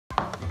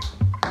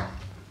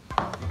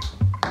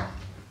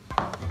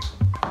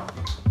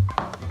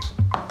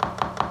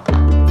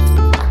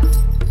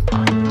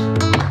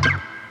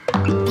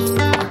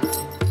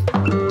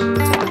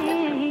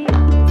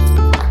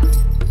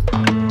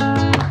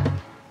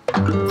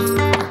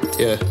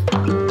Yeah.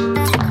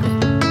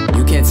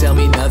 You can't tell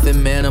me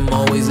nothing, man, I'm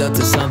always up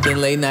to something.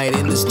 Late night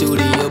in the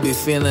studio, be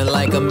feeling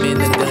like I'm in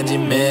the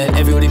dungeon, man.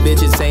 Everybody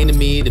bitches saying to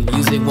me, the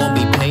music won't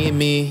be paying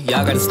me.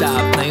 Y'all gotta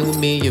stop playing with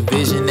me, your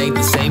vision ain't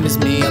the same as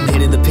me. I'm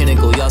hitting the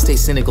pinnacle, y'all stay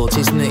cynical,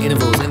 chasing the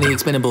intervals and the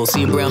expendables.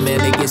 See a brown man,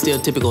 they get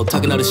stereotypical,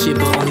 talking all the shit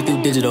but only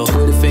through digital.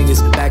 Twitter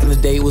fingers, back in the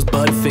day it was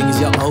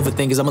butterfingers. Y'all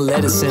overthinkers, I'ma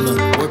let it simmer.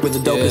 Work with the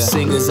dopest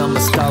singers, I'm a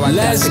star, I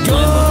got the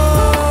glimmer.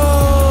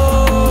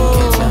 You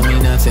can't tell me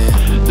nothing.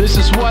 This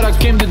is what I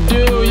came to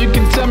do, you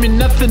can tell me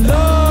nothing,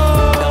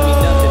 no. Tell me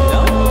nothing,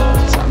 no.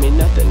 Tell me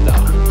nothing, no.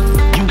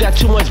 You got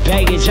too much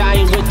baggage, I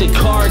ain't with the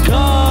cargo.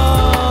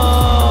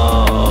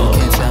 You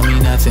can't tell me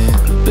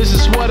nothing. This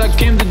is what I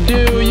came to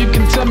do, you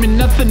can tell me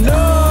nothing, no.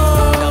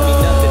 Tell me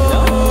nothing,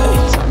 no.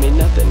 Tell me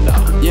nothing, no.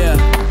 Yeah,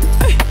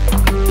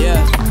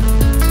 yeah.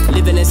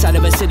 Living inside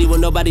of a city where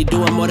nobody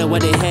doing more than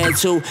what they had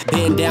to.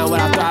 Been down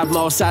when I thrive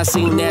most, I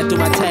seen that through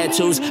my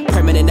tattoos.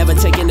 Permanent, never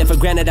taking it for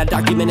granted, I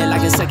document it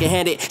like a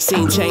second-handed.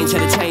 Seen change,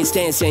 had a change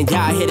stance, and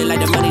yeah, I hit it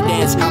like the money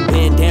dance. I've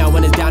been down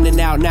when it's down and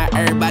out, not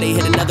everybody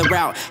hit another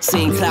route.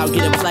 Seen cloud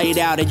getting played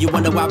out, and you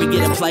wonder why we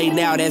getting played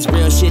now. That's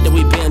real shit that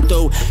we been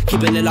through,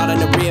 keeping it all in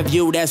the rear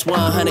view. That's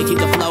 100, keep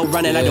the flow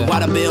running like the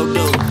water bill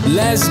do.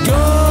 Let's go.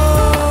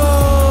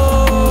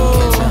 You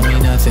can't tell me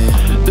nothing.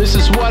 This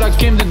is what I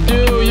came to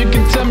do, you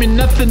can tell me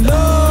nothing, no.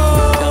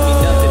 Tell me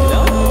nothing,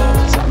 no.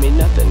 Tell me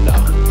nothing, no.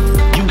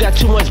 You got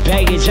too much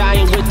baggage, I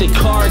ain't with the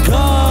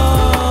cargo.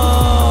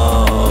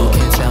 You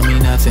can't tell me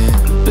nothing.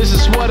 This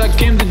is what I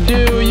came to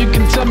do, you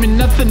can tell me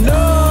nothing, no.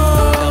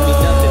 Tell me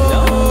nothing,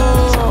 no.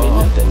 Tell me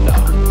nothing, no.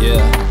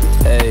 Yeah,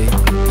 hey,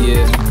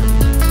 yeah.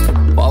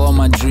 Follow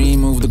my dream,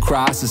 move the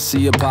cross to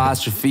see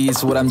apostrophe.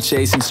 It's what I'm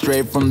chasing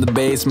straight from the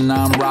basement.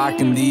 Now I'm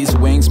rocking these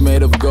wings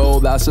made of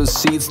gold. I sow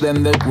seeds,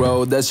 then they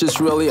grow. That's just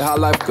really how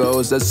life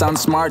goes. That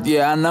sounds smart,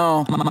 yeah, I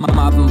know.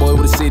 Mountain boy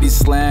with a city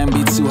slam.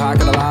 Beats too hot,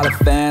 got a lot of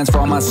fans. For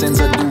all my sins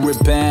I do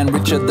repent.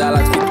 Richard died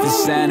like 50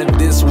 cents. If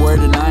this were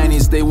the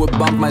 90s, they would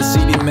bump my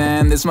CD,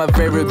 man. This my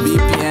favorite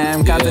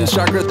BPM. Kontent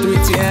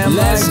Kevvie3TM.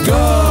 Let's go.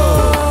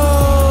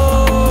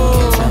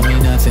 You can't tell me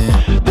nothing.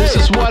 This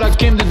is what I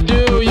came to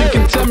do, you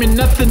can tell me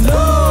nothing, no.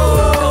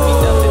 Tell me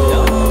nothing,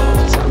 no.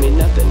 Tell me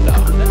nothing, no.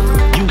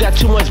 You got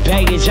too much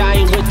baggage, I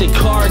ain't with the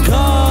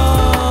cargo.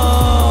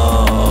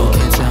 You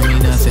can't tell me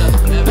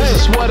nothing. This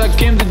is what I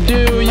came to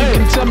do, you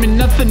can tell me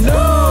nothing, no.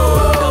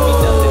 Tell